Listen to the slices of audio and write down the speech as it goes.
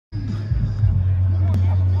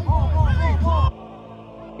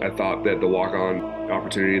I thought that the walk-on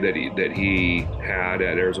opportunity that he had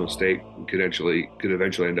at Arizona State could eventually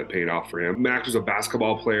end up paying off for him. Max was a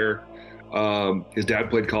basketball player. His dad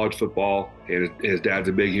played college football, and his dad's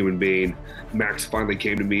a big human being. Max finally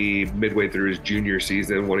came to me midway through his junior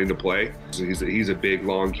season wanting to play. So he's a big,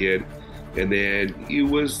 long kid. And then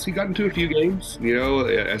he got into a few games,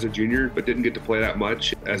 as a junior, but didn't get to play that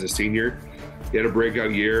much as a senior. He had a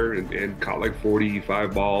breakout year and caught like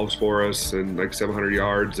 45 balls for us and like 700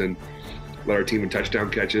 yards and led our team in touchdown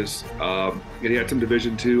catches. And he had some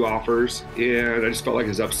Division II offers, and I just felt like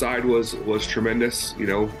his upside was tremendous.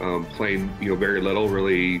 Playing very little,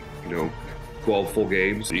 really 12 full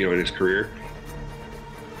games in his career.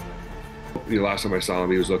 Last time I saw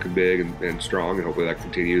him, he was looking big and strong, and hopefully that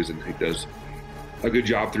continues, and he does a good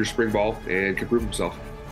job through spring ball and can prove himself.